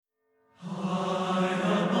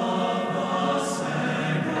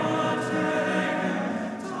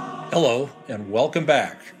Hello, and welcome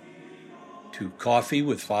back to Coffee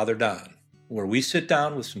with Father Don, where we sit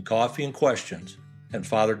down with some coffee and questions, and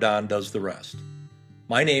Father Don does the rest.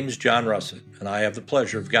 My name is John Russett, and I have the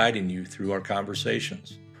pleasure of guiding you through our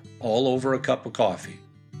conversations, all over a cup of coffee,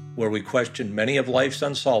 where we question many of life's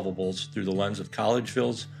unsolvables through the lens of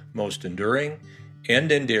Collegeville's most enduring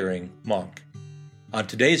and endearing monk. On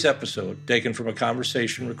today's episode, taken from a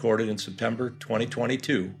conversation recorded in September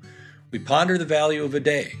 2022, we ponder the value of a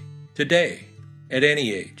day. Today, at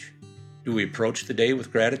any age, do we approach the day with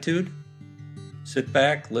gratitude? Sit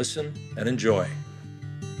back, listen, and enjoy.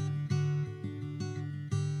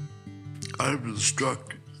 I've been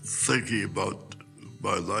struck thinking about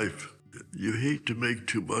my life. You hate to make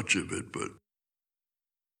too much of it, but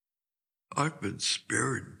I've been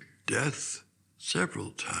spared death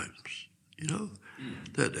several times. You know,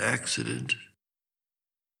 that accident,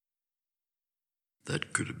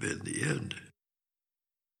 that could have been the end.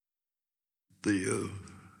 I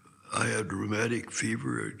had rheumatic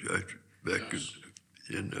fever back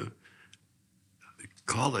in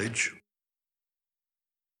college,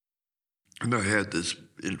 and I had this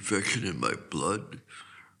infection in my blood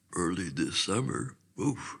early this summer.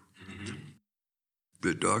 Oof. Mm-hmm.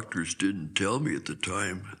 The doctors didn't tell me at the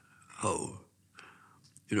time how,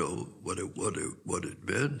 what it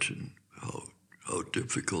meant and how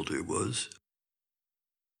difficult it was.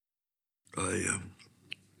 I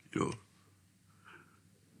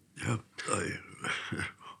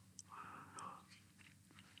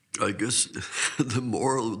guess the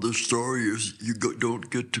moral of the story is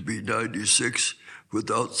don't get to be 96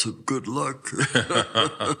 without some good luck.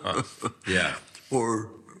 Yeah.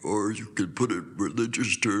 Or you could put it in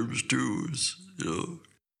religious terms too,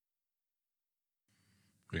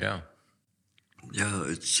 Yeah. Yeah,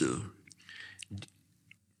 it's... Do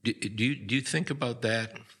you think about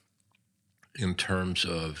that in terms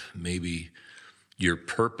of maybe your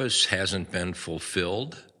purpose hasn't been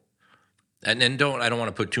fulfilled? And I don't want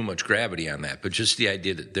to put too much gravity on that, but just the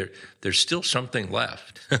idea that there's still something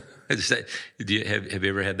left. Have you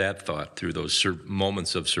ever had that thought through those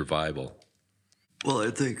moments of survival? Well,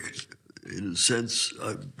 I think, in a sense,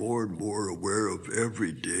 I'm more and more aware of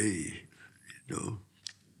every day,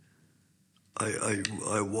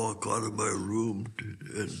 I walk out of my room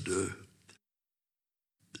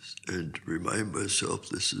and remind myself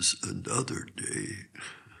this is another day.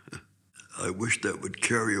 I wish that would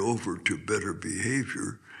carry over to better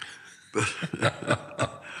behavior, but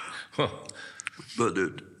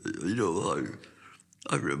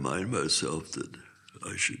I remind myself that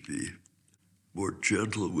I should be more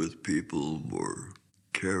gentle with people, more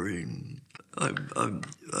caring. I'm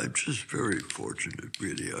just very fortunate,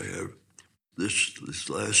 really. I have this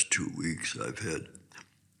last 2 weeks. I've had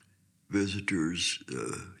visitors.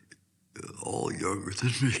 All younger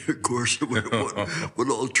than me, of course. What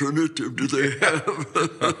alternative do they have?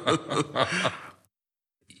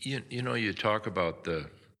 You talk about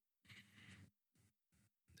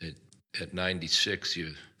at 96,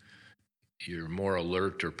 you're more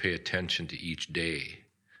alert or pay attention to each day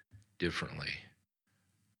differently.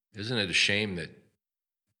 Isn't it a shame that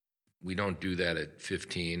we don't do that at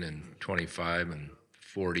 15 and 25 and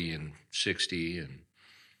 40 and 60 and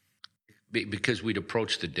because we'd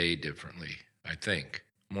approach the day differently, I think,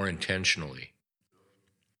 more intentionally.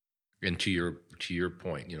 And to your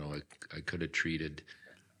point, I could have treated.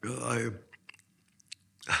 I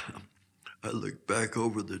look back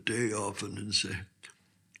over the day often and say,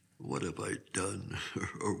 "What have I done?"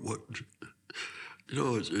 or what?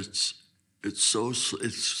 It's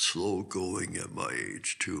slow going at my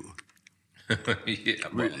age too. Yeah,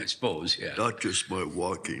 well, really, I suppose, yeah. Not just my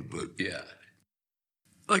walking, but yeah.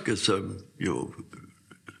 I guess I'm,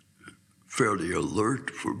 fairly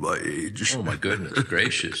alert for my age. Oh, my goodness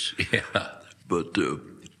gracious, yeah. But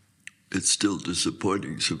it's still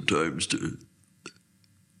disappointing sometimes to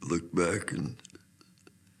look back and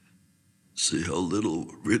see how little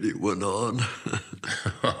really went on.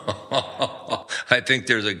 I think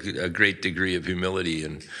there's a great degree of humility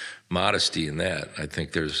and modesty in that. I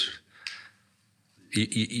think there's,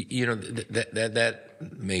 that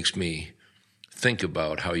makes me think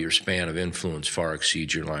about how your span of influence far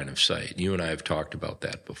exceeds your line of sight. You and I have talked about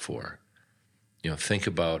that before. Think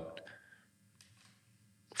about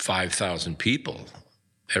 5,000 people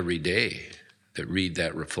every day that read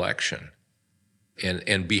that reflection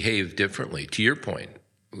and behave differently, to your point,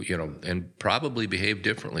 and probably behave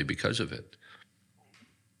differently because of it.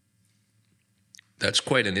 That's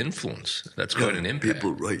quite an influence. That's quite an impact.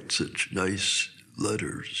 People write such nice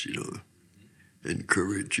letters,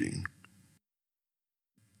 encouraging.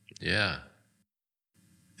 Yeah.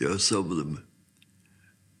 Yeah, some of them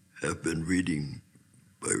have been reading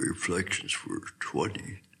my reflections for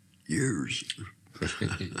 20 years.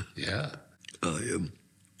 Yeah. I'm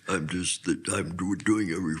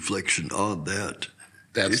doing a reflection on that.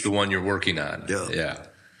 That's the one you're working on. Yeah.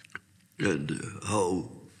 And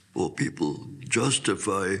how people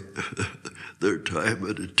justify their time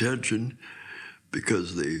and attention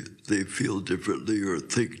because they feel differently or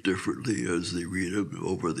think differently as they read them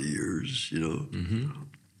over the years, Mm-hmm.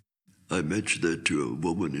 I mentioned that to a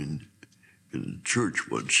woman in church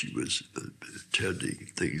once. She was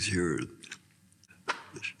attending things here.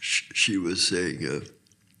 She was saying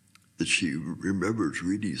that she remembers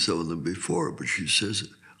reading some of them before, but she says,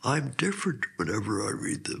 I'm different whenever I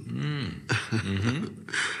read them, Mm-hmm.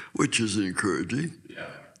 which is encouraging. Yeah.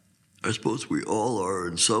 I suppose we all are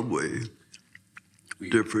in some way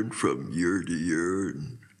different from year to year.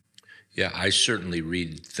 Yeah, I certainly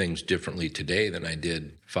read things differently today than I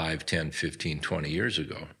did 5, 10, 15, 20 years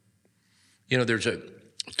ago. There's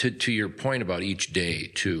to your point about each day,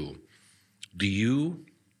 too, do you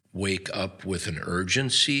wake up with an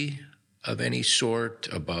urgency of any sort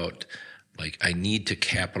about, like, I need to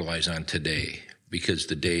capitalize on today because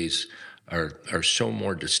the days are so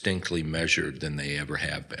more distinctly measured than they ever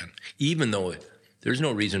have been, even though there's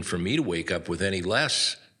no reason for me to wake up with any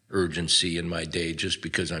less urgency in my day just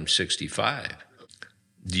because I'm 65.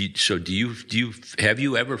 Have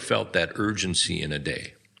you ever felt that urgency in a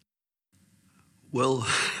day? Well,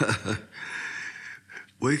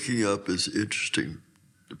 waking up is an interesting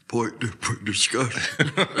point for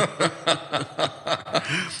discussion.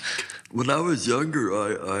 When I was younger,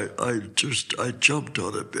 I jumped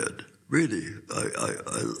out of bed. Really,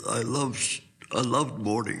 I loved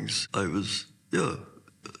mornings. I was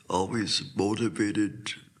always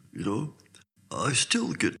motivated. I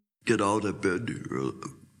still get out of bed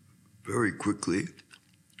very quickly.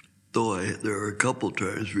 Though there are a couple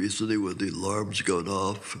times recently when the alarm's gone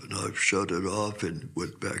off and I've shut it off and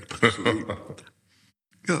went back to sleep.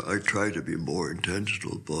 Yeah, I try to be more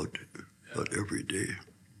intentional about every day.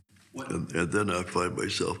 And then I find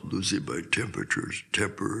myself losing my temper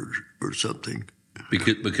or something.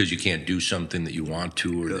 Because you can't do something that you want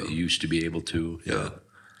to or that you used to be able to. Yeah.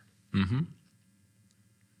 Mm-hmm.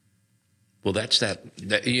 Well, that's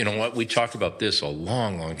that, you know what, we talked about this a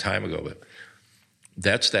long, long time ago, but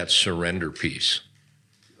that's that surrender piece.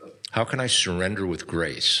 How can I surrender with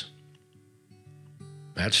grace?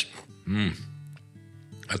 That's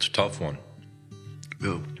a tough one.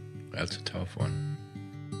 Yeah. That's a tough one.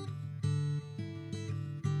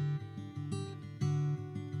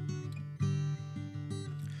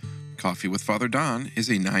 Coffee with Father Don is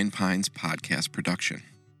a Nine Pines podcast production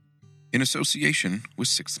in association with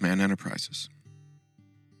Sixth Man Enterprises.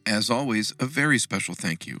 As always, a very special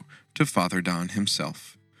thank you to Father Don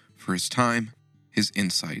himself for his time, his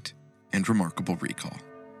insight, and remarkable recall.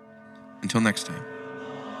 Until next time,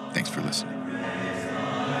 thanks for listening.